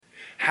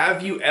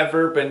have you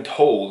ever been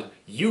told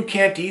you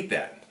can't eat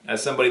that?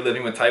 As somebody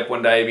living with type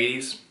 1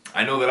 diabetes,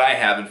 I know that I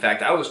have. In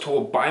fact, I was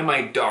told by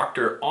my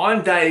doctor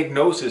on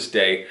diagnosis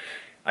day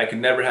I could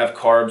never have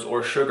carbs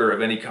or sugar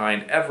of any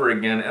kind ever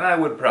again, and I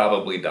would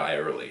probably die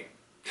early.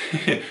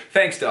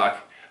 Thanks, Doc.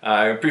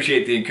 I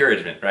appreciate the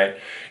encouragement, right?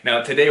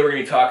 Now, today we're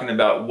going to be talking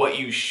about what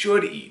you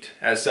should eat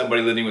as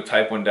somebody living with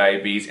type 1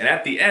 diabetes, and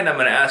at the end I'm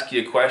going to ask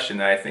you a question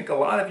that I think a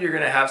lot of you are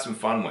going to have some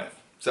fun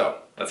with. So,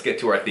 let's get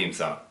to our theme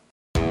song.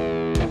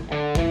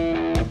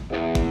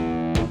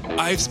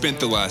 I've spent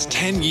the last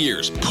 10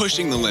 years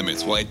pushing the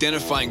limits while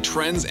identifying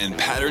trends and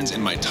patterns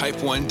in my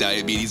type 1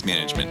 diabetes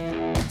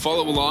management.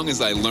 Follow along as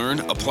I learn,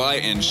 apply,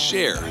 and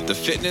share the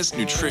fitness,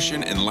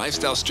 nutrition, and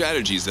lifestyle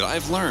strategies that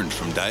I've learned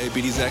from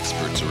diabetes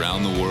experts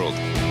around the world.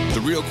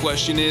 The real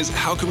question is,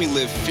 how can we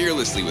live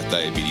fearlessly with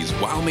diabetes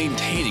while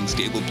maintaining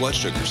stable blood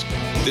sugars?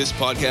 This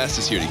podcast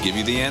is here to give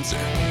you the answer.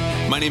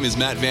 My name is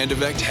Matt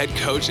Vandevecht, head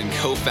coach and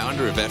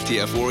co-founder of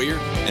FTF Warrior,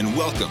 and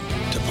welcome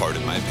to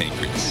Pardon My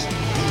Pancreas.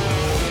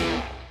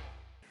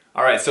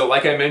 Alright, so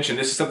like I mentioned,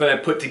 this is something I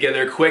put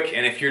together quick,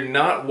 and if you're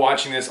not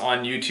watching this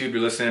on YouTube, you're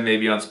listening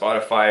maybe on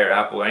Spotify or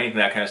Apple or anything,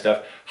 that kind of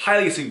stuff,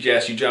 highly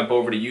suggest you jump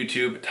over to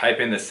YouTube, type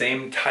in the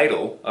same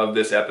title of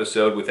this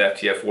episode with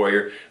FTF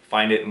Warrior,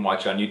 find it and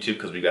watch it on YouTube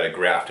because we've got a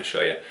graph to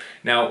show you.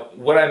 Now,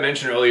 what I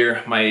mentioned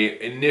earlier, my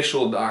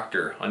initial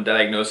doctor on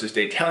diagnosis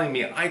day telling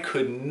me I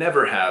could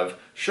never have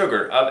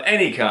sugar of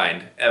any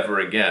kind ever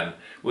again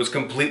was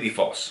completely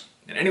false.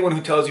 And anyone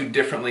who tells you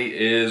differently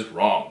is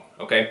wrong,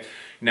 okay?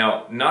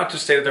 Now, not to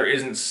say that there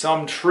isn't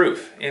some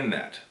truth in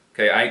that,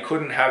 okay? I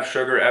couldn't have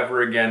sugar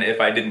ever again if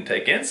I didn't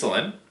take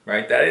insulin,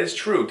 right? That is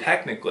true,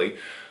 technically,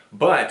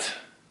 but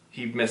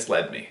he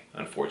misled me,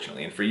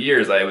 unfortunately. And for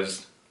years,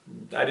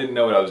 I didn't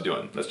know what I was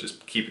doing. Let's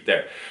just keep it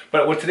there.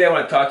 But what today I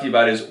want to talk to you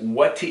about is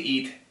what to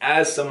eat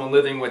as someone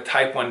living with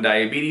type 1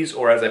 diabetes,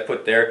 or as I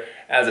put there,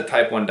 as a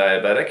type 1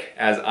 diabetic,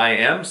 as I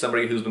am,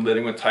 somebody who's been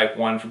living with type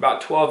 1 for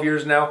about 12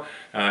 years now.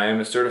 I am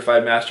a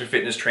certified master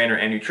fitness trainer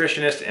and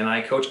nutritionist, and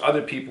I coach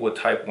other people with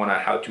type 1 on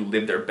how to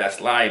live their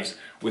best lives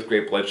with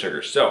great blood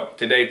sugar. So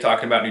today,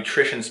 talking about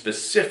nutrition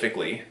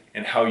specifically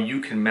and how you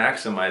can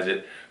maximize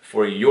it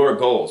for your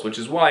goals, which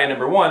is why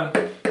number one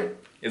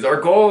is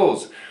our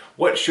goals.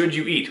 What should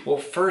you eat? Well,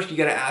 first you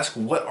got to ask,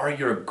 what are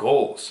your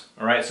goals?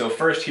 All right, so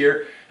first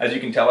here, as you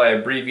can tell, I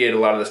abbreviate a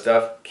lot of the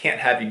stuff. Can't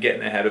have you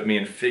getting ahead of me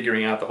and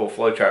figuring out the whole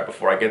flowchart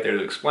before I get there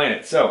to explain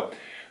it. So,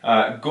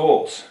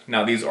 goals.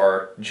 Now, these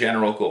are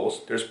general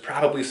goals. There's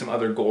probably some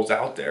other goals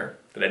out there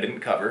that I didn't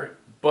cover,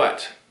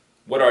 but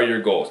what are your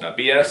goals? Now,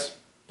 BS,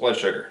 blood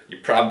sugar. You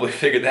probably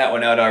figured that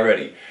one out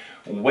already.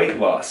 Weight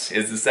loss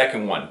is the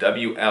second one,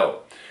 WL.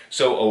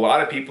 So a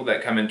lot of people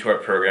that come into our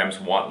programs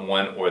want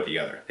one or the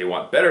other. They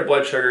want better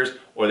blood sugars,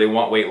 or they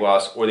want weight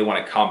loss, or they want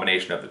a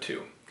combination of the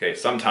two. Okay,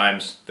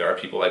 sometimes there are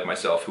people like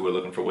myself who are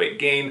looking for weight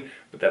gain,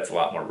 but that's a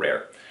lot more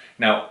rare.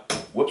 Now,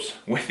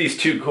 with these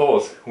two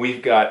goals,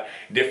 we've got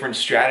different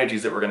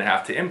strategies that we're gonna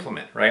have to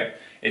implement, right?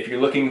 If you're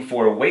looking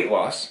for weight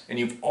loss and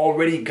you've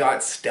already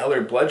got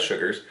stellar blood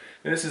sugars,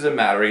 then this is a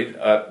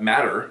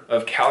matter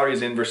of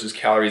calories in versus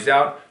calories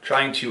out,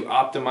 trying to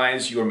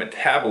optimize your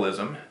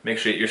metabolism, make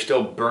sure that you're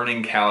still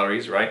burning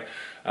calories, right?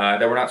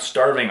 That we're not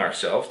starving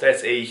ourselves.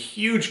 That's a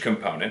huge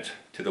component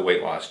to the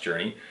weight loss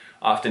journey.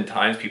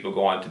 Oftentimes people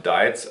go on to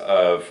diets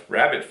of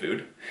rabbit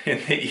food and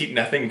they eat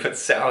nothing but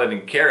salad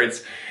and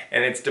carrots,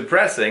 and it's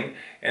depressing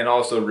and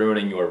also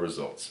ruining your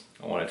results.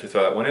 I wanted to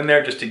throw that one in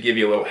there just to give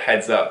you a little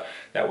heads up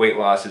that weight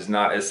loss is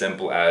not as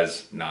simple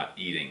as not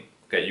eating.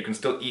 Okay, you can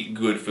still eat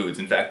good foods.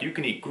 In fact, you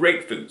can eat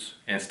great foods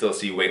and still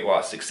see weight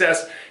loss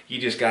success. You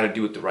just got to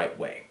do it the right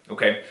way,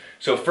 okay?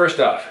 So first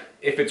off,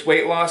 if it's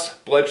weight loss,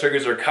 blood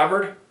sugars are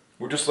covered.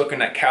 We're just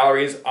looking at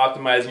calories,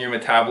 optimizing your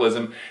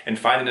metabolism, and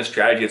finding a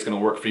strategy that's going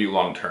to work for you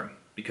long term.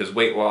 Because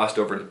weight lost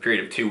over the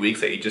period of 2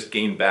 weeks that you just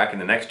gained back in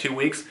the next 2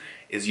 weeks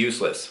is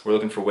useless. We're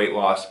looking for weight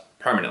loss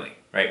permanently,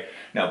 right?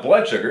 Now,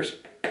 blood sugars,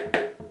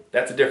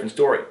 that's a different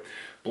story.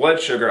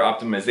 Blood sugar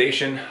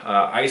optimization,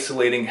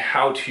 isolating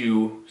how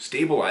to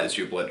stabilize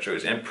your blood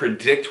sugars and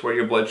predict where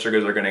your blood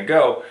sugars are going to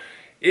go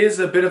is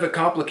a bit of a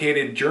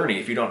complicated journey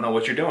if you don't know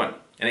what you're doing.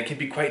 And it can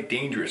be quite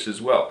dangerous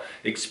as well.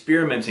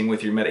 Experimenting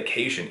with your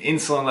medication.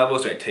 Insulin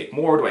levels, do I take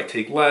more, do I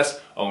take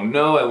less? Oh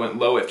no, I went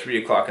low at 3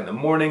 o'clock in the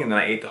morning and then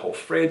I ate the whole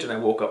fridge and I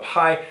woke up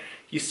high.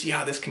 You see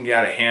how this can get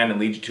out of hand and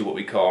lead you to what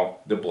we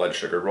call the blood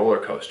sugar roller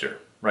coaster,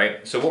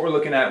 right? So what we're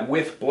looking at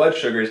with blood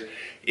sugars,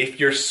 if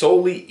you're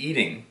solely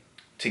eating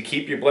to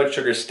keep your blood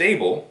sugar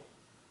stable,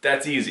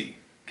 that's easy,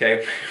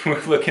 okay?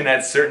 We're looking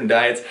at certain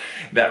diets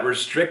that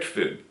restrict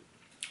food.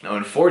 Now,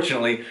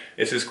 unfortunately,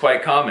 this is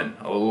quite common.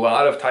 A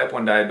lot of type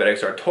 1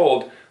 diabetics are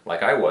told,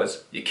 like I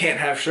was, you can't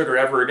have sugar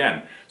ever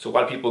again. So a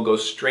lot of people go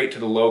straight to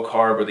the low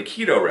carb or the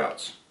keto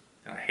routes.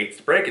 And I hate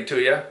to break it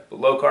to you, but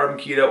low carb and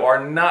keto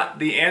are not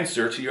the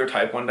answer to your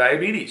type 1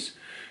 diabetes.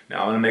 Now,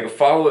 I'm gonna make a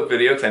follow-up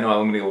video because I know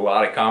I'm gonna get a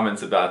lot of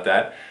comments about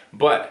that,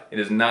 but it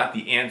is not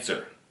the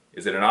answer.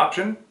 Is it an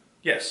option?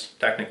 Yes,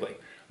 technically.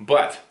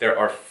 But there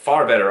are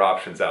far better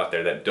options out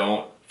there that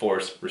don't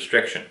force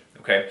restriction,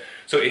 okay?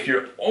 So if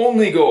your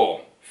only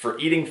goal for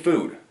eating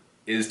food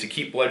is to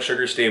keep blood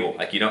sugar stable,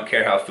 like you don't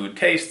care how food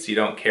tastes, you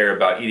don't care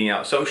about eating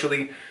out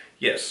socially,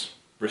 yes,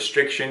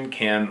 restriction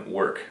can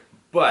work,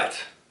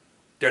 but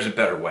there's a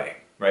better way,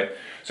 right?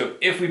 So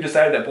if we've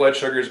decided that blood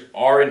sugars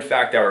are in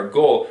fact our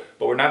goal,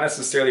 but we're not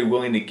necessarily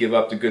willing to give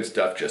up the good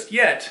stuff just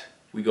yet,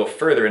 we go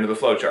further into the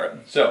flowchart.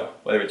 So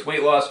whether it's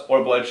weight loss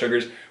or blood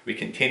sugars, we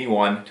continue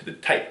on to the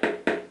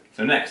type.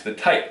 So next, the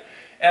type.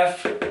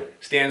 F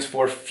stands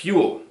for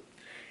fuel.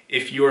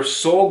 If your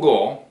sole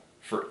goal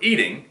for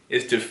eating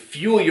is to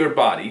fuel your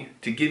body,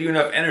 to give you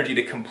enough energy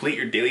to complete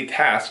your daily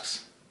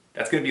tasks,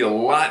 that's going to be a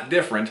lot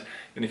different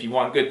than if you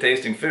want good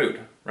tasting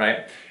food,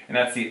 right? And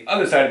that's the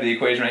other side of the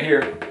equation right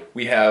here.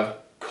 We have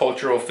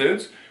cultural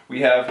foods,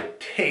 we have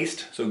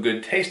taste, so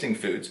good tasting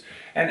foods,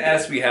 and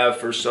S we have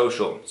for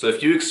social. So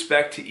if you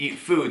expect to eat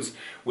foods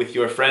with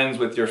your friends,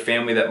 with your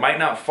family that might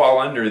not fall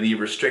under the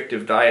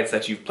restrictive diets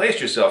that you've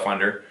placed yourself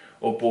under,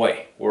 oh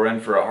boy, we're in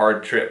for a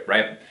hard trip,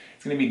 right?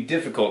 It's going to be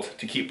difficult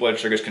to keep blood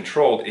sugars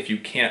controlled if you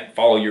can't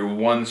follow your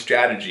one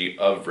strategy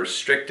of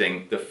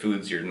restricting the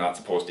foods you're not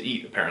supposed to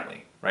eat,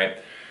 apparently, right?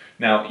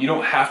 Now, you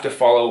don't have to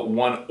follow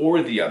one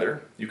or the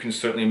other. You can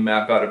certainly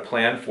map out a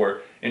plan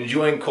for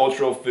enjoying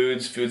cultural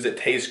foods, foods that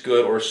taste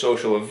good, or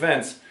social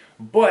events.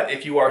 But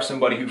if you are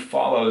somebody who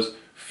follows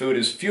food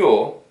as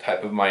fuel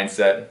type of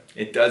mindset,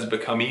 it does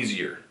become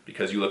easier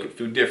because you look at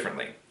food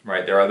differently,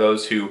 right? There are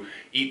those who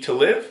eat to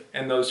live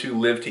and those who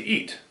live to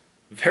eat.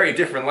 Very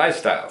different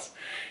lifestyles.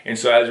 And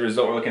so as a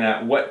result, we're looking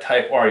at what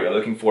type are you?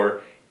 Looking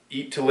for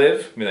eat to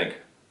live? Let me think.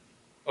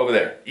 Over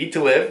there. Eat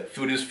to live,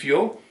 food is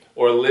fuel,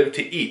 or live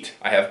to eat.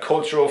 I have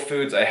cultural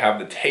foods, I have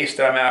the taste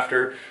that I'm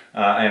after,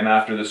 I am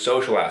after the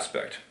social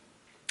aspect.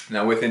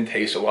 Now within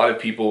taste, a lot of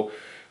people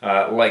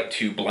like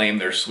to blame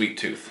their sweet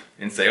tooth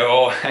and say,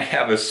 oh, I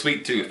have a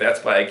sweet tooth,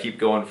 that's why I keep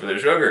going for the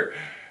sugar.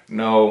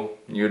 No,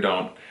 you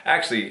don't.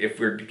 Actually, if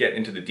we're to get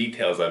into the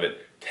details of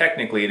it,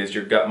 technically it is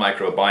your gut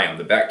microbiome.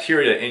 The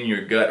bacteria in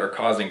your gut are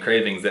causing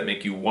cravings that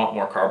make you want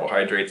more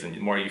carbohydrates, and the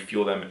more you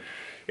fuel them,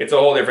 it's a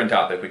whole different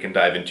topic we can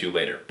dive into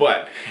later.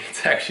 But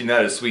it's actually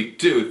not a sweet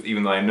tooth,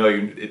 even though I know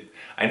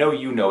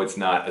you know it's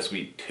not a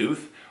sweet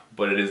tooth,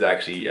 but it is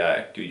actually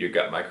due to your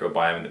gut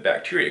microbiome and the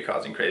bacteria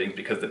causing cravings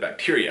because the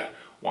bacteria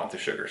want the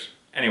sugars.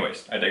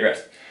 Anyways, I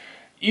digress.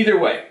 Either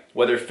way,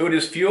 whether food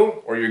is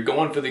fuel or you're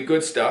going for the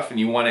good stuff and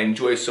you want to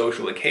enjoy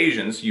social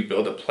occasions, you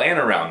build a plan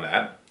around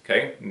that,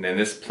 okay? And then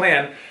this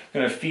plan is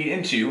going to feed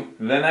into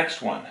the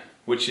next one,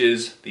 which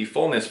is the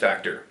fullness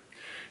factor.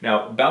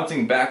 Now,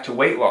 bouncing back to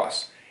weight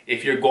loss,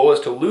 if your goal is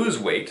to lose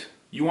weight,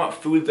 you want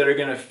foods that are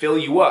going to fill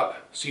you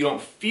up so you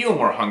don't feel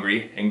more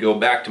hungry and go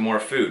back to more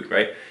food,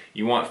 right?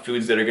 You want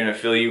foods that are going to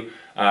fill you,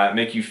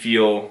 make you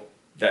feel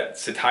that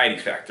satiety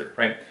factor,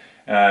 right?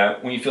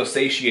 When you feel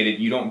satiated,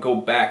 you don't go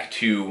back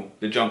to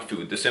the junk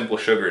food, the simple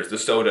sugars, the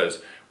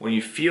sodas. When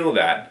you feel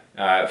that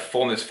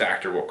fullness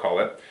factor, we'll call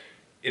it,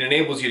 it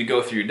enables you to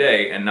go through your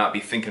day and not be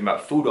thinking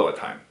about food all the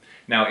time.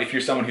 Now, if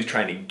you're someone who's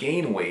trying to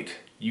gain weight,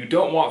 you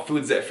don't want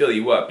foods that fill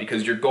you up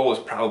because your goal is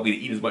probably to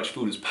eat as much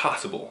food as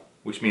possible,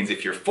 which means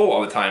if you're full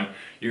all the time,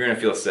 you're going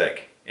to feel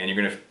sick and you're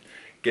going to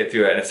get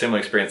through a similar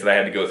experience that I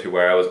had to go through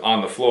where I was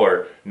on the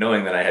floor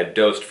knowing that I had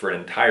dosed for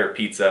an entire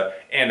pizza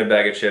and a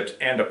bag of chips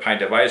and a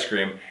pint of ice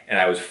cream, and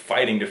I was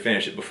fighting to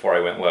finish it before I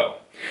went low.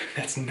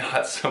 That's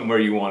not somewhere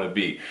you want to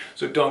be.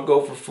 So don't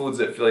go for foods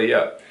that fill you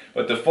up.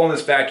 But the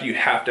fullness factor you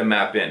have to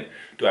map in.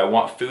 Do I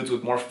want foods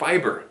with more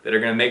fiber that are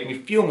going to make me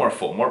feel more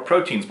full, more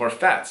proteins, more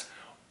fats?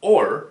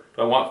 Or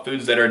do I want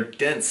foods that are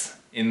dense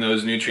in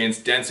those nutrients,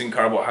 dense in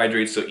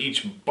carbohydrates, so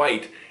each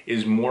bite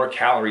is more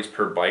calories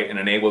per bite and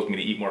enables me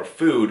to eat more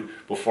food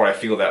before I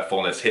feel that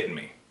fullness hitting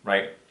me,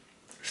 right?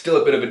 Still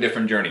a bit of a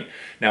different journey.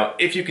 Now,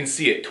 if you can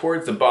see it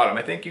towards the bottom,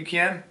 I think you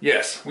can.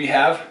 Yes, we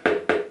have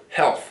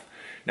health.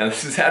 Now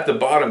this is at the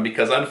bottom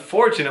because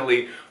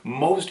unfortunately,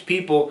 most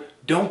people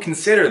don't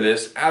consider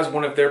this as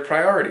one of their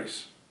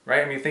priorities,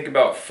 right? When you think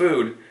about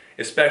food,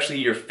 especially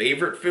your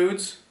favorite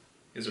foods,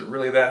 is it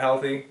really that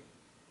healthy?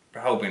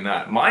 Probably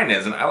not. Mine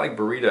isn't. I like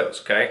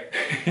burritos, okay?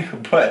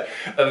 But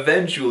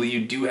eventually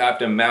you do have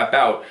to map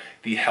out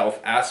the health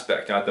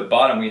aspect. Now at the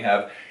bottom we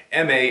have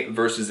MA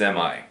versus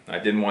MI. I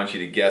didn't want you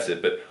to guess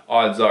it, but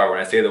odds are when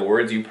I say the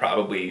words you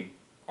probably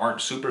aren't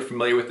super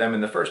familiar with them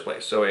in the first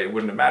place, so it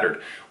wouldn't have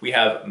mattered. We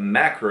have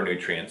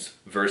macronutrients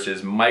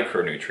versus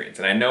micronutrients,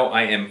 and I know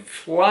I am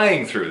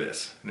flying through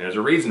this, and there's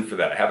a reason for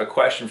that. I have a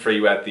question for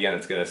you at the end.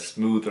 It's going to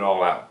smooth it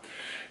all out.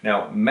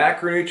 Now,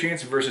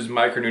 macronutrients versus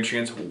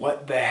micronutrients,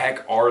 what the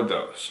heck are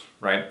those,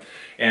 right?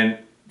 And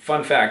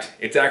fun fact,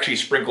 it's actually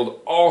sprinkled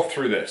all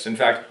through this. In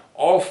fact,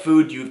 all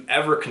food you've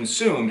ever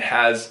consumed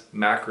has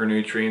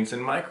macronutrients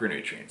and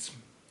micronutrients.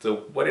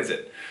 So what is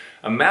it?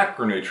 A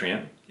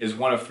macronutrient is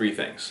one of three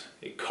things: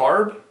 a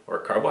carb or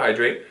a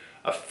carbohydrate,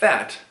 a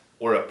fat,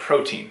 or a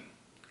protein.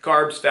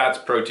 Carbs, fats,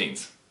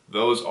 proteins.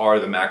 Those are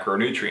the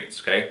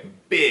macronutrients, okay?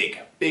 Big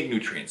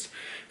nutrients.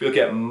 If you look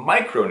at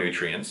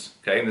micronutrients,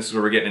 okay, and this is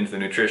where we're getting into the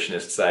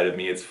nutritionist side of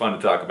me, it's fun to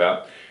talk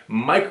about.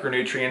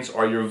 Micronutrients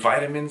are your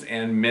vitamins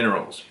and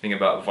minerals. Think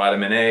about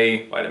vitamin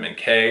A, vitamin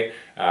K,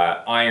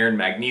 iron,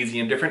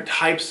 magnesium. Different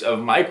types of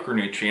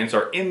micronutrients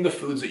are in the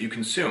foods that you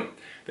consume.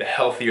 The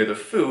healthier the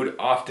food,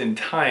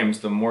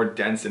 oftentimes the more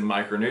dense in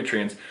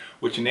micronutrients,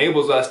 which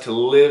enables us to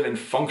live and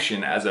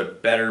function as a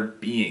better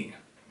being.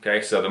 Okay,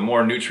 so the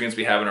more nutrients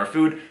we have in our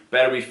food,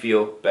 better we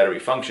feel, better we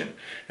function.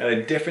 Now the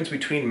difference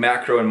between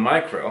macro and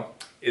micro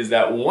is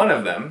that one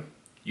of them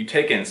you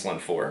take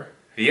insulin for,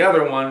 the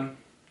other one,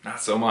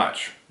 not so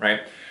much,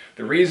 right?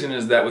 The reason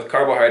is that with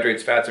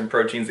carbohydrates, fats, and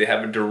proteins, they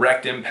have a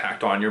direct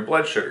impact on your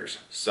blood sugars,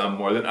 some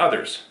more than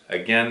others.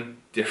 Again,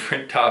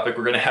 different topic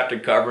we're gonna have to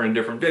cover in a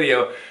different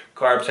video.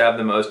 Carbs have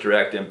the most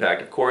direct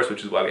impact, of course,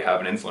 which is why we have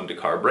an insulin to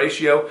carb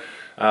ratio.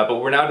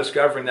 But we're now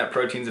discovering that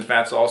proteins and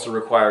fats also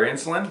require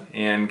insulin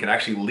and can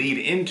actually lead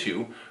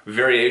into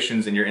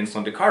variations in your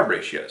insulin to carb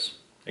ratios.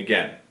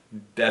 Again,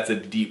 that's a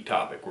deep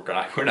topic. We're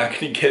not going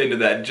to get into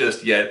that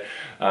just yet.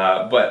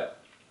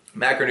 But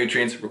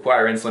macronutrients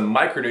require insulin.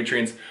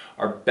 Micronutrients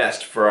are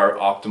best for our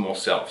optimal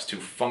selves to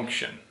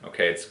function.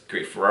 Okay, it's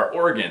great for our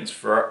organs,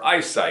 for our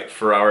eyesight,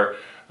 for our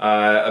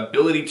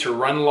ability to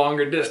run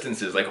longer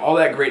distances. Like all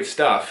that great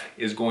stuff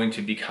is going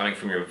to be coming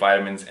from your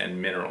vitamins and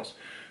minerals.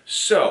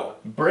 So,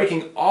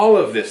 breaking all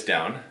of this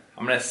down,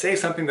 I'm going to say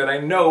something that I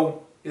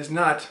know is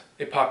not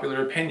a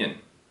popular opinion.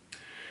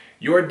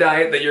 Your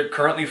diet that you're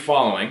currently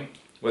following,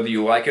 whether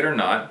you like it or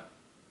not,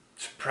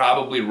 is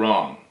probably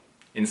wrong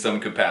in some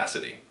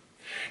capacity.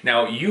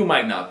 Now, you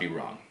might not be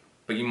wrong,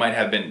 but you might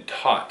have been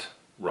taught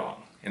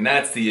wrong. And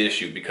that's the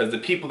issue, because the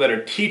people that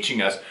are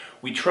teaching us,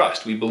 we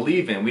trust, we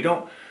believe in. We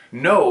don't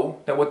know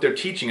that what they're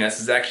teaching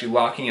us is actually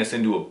locking us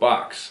into a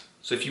box.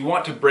 So if you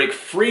want to break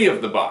free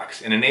of the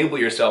box and enable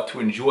yourself to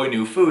enjoy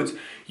new foods,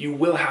 you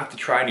will have to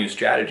try new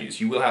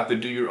strategies. You will have to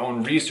do your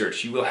own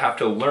research. You will have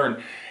to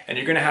learn, and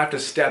you're going to have to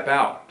step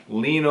out,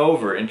 lean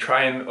over, and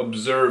try and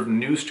observe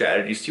new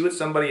strategies. See what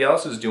somebody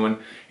else is doing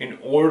in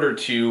order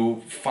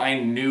to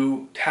find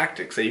new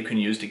tactics that you can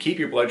use to keep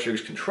your blood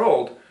sugars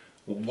controlled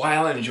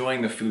while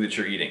enjoying the food that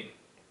you're eating.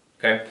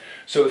 Okay?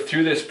 So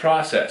through this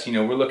process,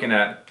 we're looking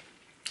at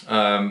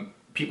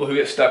people who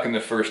get stuck in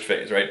the first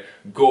phase, right?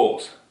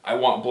 Goals. I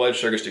want blood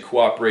sugars to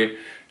cooperate.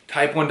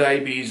 Type 1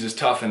 diabetes is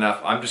tough enough.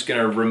 I'm just going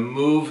to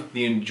remove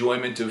the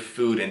enjoyment of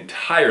food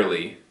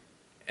entirely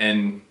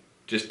and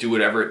just do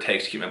whatever it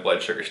takes to keep my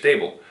blood sugar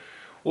stable.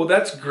 Well,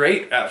 that's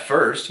great at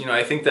first.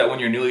 I think that when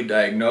you're newly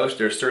diagnosed,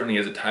 there certainly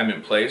is a time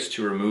and place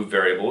to remove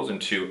variables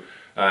and to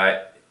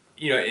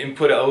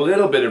input a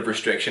little bit of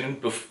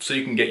restriction so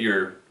you can get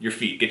your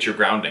feet, get your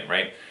grounding,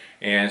 right?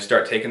 And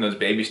start taking those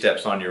baby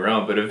steps on your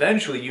own. But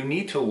eventually you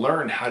need to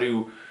learn how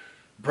to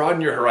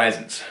broaden your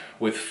horizons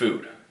with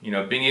food.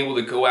 Being able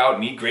to go out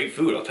and eat great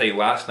food. I'll tell you,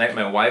 last night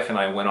my wife and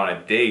I went on a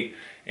date,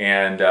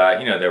 and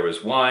there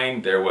was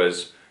wine, there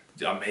was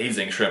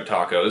amazing shrimp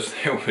tacos,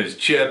 there was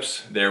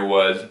chips, there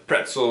was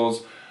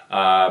pretzels,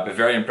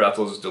 Bavarian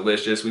pretzels is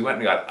delicious. We went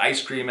and got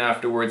ice cream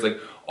afterwards. Like,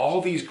 all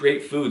these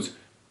great foods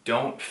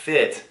don't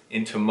fit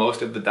into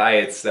most of the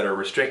diets that are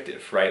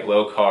restrictive, right?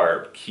 Low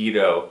carb,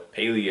 keto,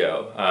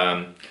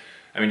 paleo,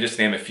 just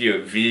to name a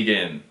few,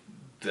 vegan,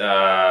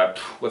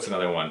 what's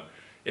another one?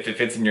 If it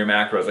fits in your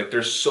macros, like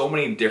there's so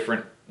many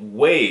different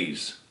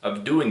ways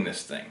of doing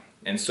this thing.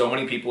 And so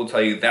many people will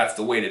tell you that's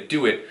the way to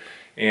do it,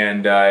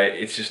 and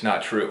it's just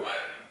not true.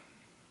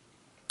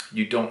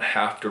 You don't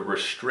have to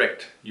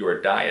restrict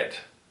your diet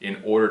in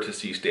order to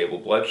see stable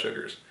blood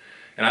sugars.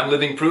 And I'm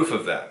living proof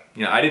of that.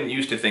 I didn't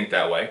used to think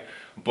that way,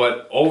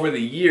 but over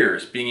the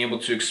years, being able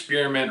to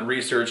experiment,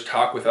 research,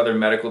 talk with other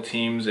medical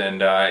teams and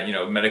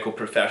medical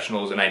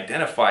professionals and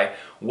identify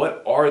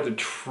what are the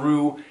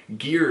true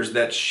gears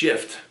that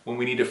shift when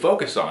we need to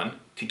focus on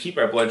to keep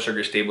our blood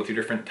sugar stable through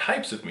different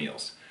types of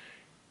meals,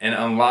 and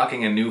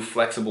unlocking a new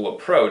flexible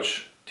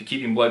approach to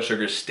keeping blood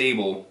sugar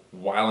stable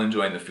while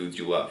enjoying the foods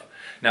you love.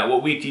 Now,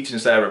 what we teach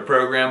inside of our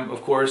program,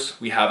 of course,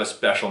 we have a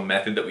special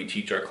method that we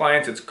teach our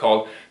clients. It's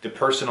called the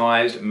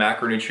Personalized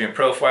Macronutrient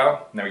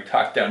Profile. Now, we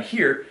talked down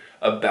here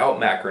about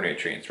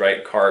macronutrients,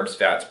 right? Carbs,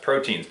 fats,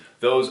 proteins.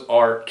 Those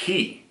are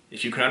key.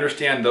 If you can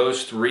understand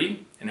those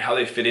three and how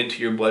they fit into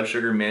your blood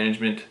sugar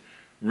management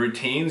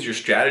routines, your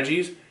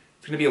strategies,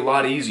 it's going to be a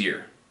lot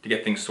easier to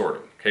get things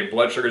sorted. Okay,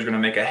 blood sugar is going to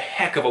make a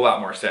heck of a lot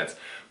more sense.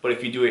 But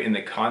if you do it in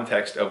the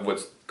context of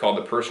what's called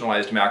the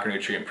Personalized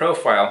Macronutrient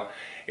Profile,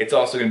 it's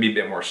also going to be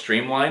a bit more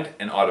streamlined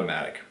and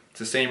automatic. It's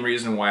the same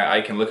reason why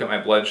I can look at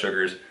my blood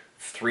sugars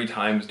 3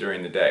 times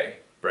during the day,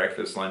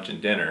 breakfast, lunch,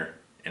 and dinner,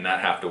 and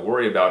not have to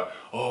worry about,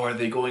 oh, are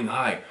they going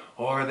high?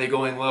 Oh, are they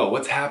going low?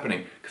 What's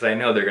happening? Because I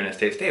know they're going to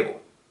stay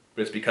stable.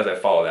 But it's because I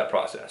follow that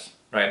process,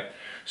 right?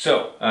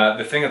 So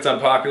the thing that's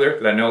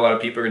unpopular that I know a lot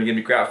of people are going to give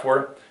me crap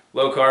for,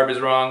 low carb is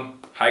wrong,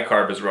 high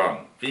carb is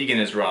wrong, vegan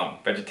is wrong,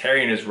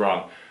 vegetarian is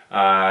wrong,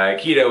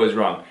 keto is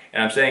wrong.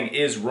 And I'm saying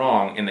is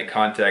wrong in the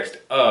context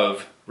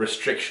of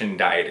restriction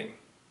dieting.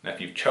 Now,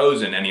 if you've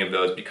chosen any of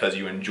those because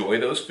you enjoy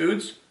those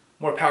foods,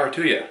 more power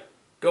to you.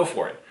 Go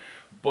for it.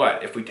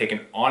 But if we take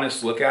an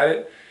honest look at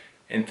it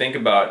and think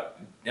about,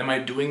 am I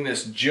doing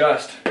this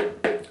just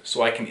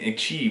so I can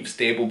achieve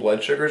stable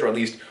blood sugars, or at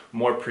least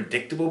more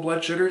predictable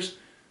blood sugars,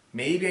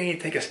 maybe I need to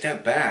take a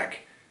step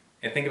back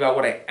and think about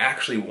what I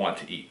actually want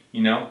to eat,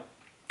 you know?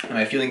 Am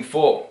I feeling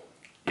full?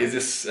 Is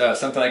this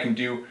something I can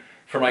do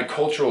for my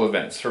cultural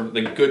events, for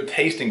the good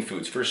tasting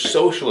foods, for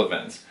social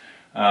events?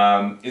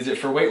 Is it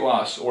for weight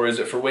loss or is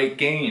it for weight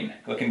gain?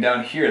 Looking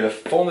down here, the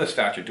fullness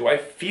factor. Do I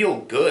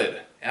feel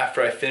good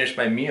after I finish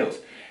my meals?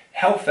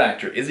 Health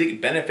factor. Is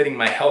it benefiting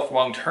my health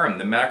long term?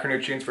 The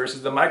macronutrients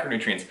versus the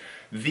micronutrients.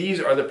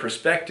 These are the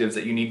perspectives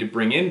that you need to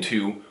bring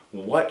into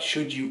what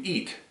should you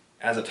eat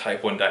as a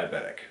type 1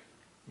 diabetic.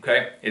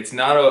 Okay? It's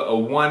not a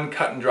one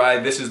cut and dry,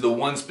 this is the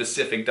one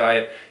specific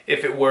diet.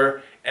 If it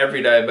were,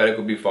 every diabetic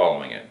would be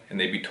following it, and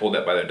they'd be told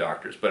that by their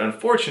doctors. But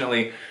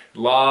unfortunately, a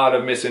lot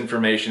of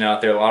misinformation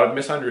out there, a lot of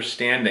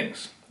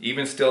misunderstandings.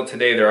 Even still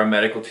today, there are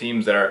medical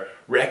teams that are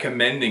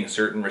recommending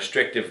certain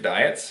restrictive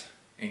diets,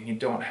 and you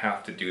don't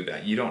have to do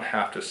that. You don't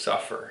have to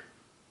suffer.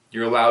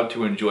 You're allowed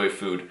to enjoy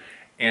food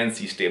and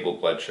see stable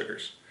blood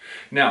sugars.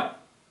 Now,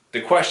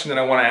 the question that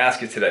I want to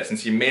ask you today,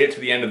 since you made it to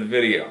the end of the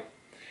video,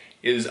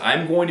 is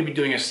I'm going to be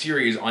doing a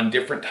series on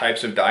different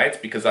types of diets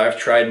because I've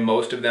tried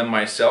most of them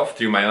myself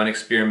through my own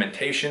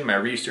experimentation, my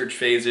research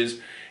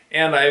phases,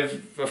 and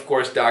I've, of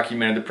course,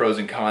 documented the pros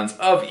and cons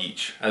of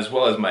each, as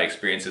well as my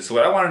experiences. So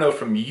what I want to know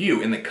from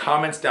you in the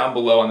comments down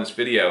below on this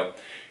video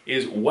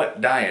is, what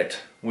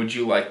diet would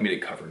you like me to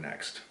cover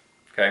next?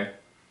 Okay?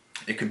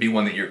 It could be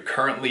one that you're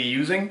currently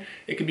using,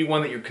 it could be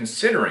one that you're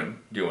considering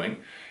doing,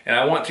 and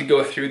I want to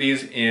go through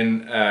these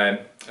in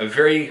a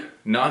very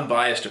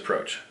non-biased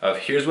approach of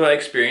here's what I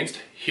experienced,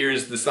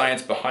 here's the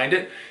science behind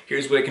it,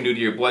 here's what it can do to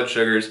your blood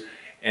sugars,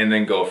 and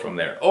then go from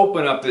there.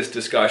 Open up this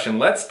discussion.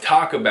 Let's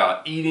talk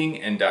about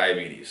eating and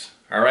diabetes.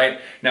 All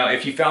right? Now,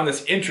 if you found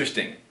this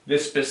interesting,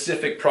 this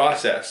specific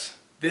process,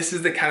 this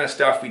is the kind of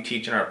stuff we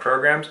teach in our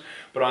programs.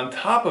 But on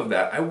top of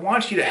that, I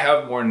want you to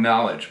have more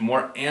knowledge,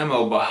 more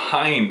ammo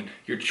behind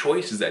your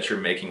choices that you're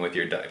making with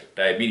your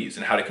diabetes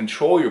and how to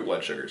control your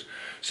blood sugars.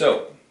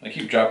 So, I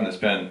keep dropping this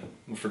pen,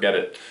 forget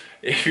it.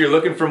 If you're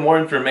looking for more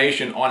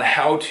information on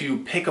how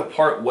to pick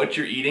apart what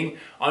you're eating,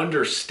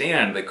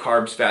 understand the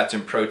carbs, fats,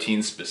 and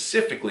proteins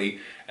specifically,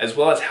 as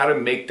well as how to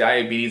make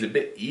diabetes a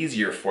bit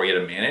easier for you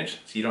to manage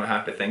so you don't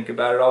have to think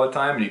about it all the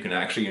time and you can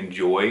actually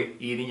enjoy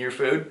eating your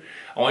food,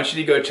 I want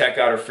you to go check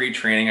out a free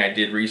training I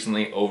did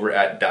recently over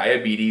at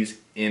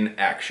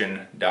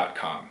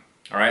diabetesinaction.com.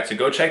 All right, so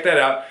go check that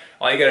out.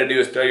 All you got to do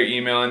is throw your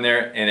email in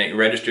there and it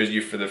registers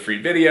you for the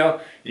free video.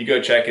 You go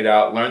check it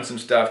out, learn some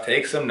stuff,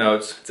 take some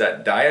notes. It's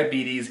at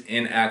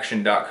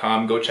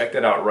diabetesinaction.com. Go check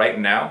that out right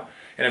now.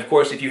 And of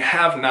course, if you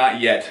have not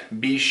yet,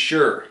 be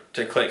sure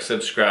to click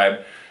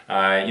subscribe.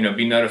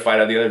 Be notified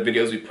of the other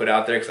videos we put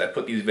out there because I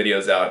put these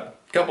videos out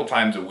a couple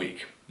times a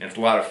week. And it's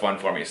a lot of fun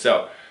for me.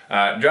 So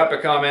drop a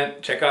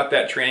comment, check out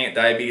that training at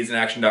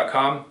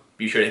diabetesinaction.com.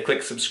 Be sure to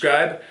click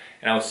subscribe,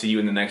 and I will see you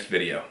in the next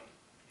video.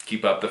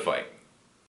 Keep up the fight.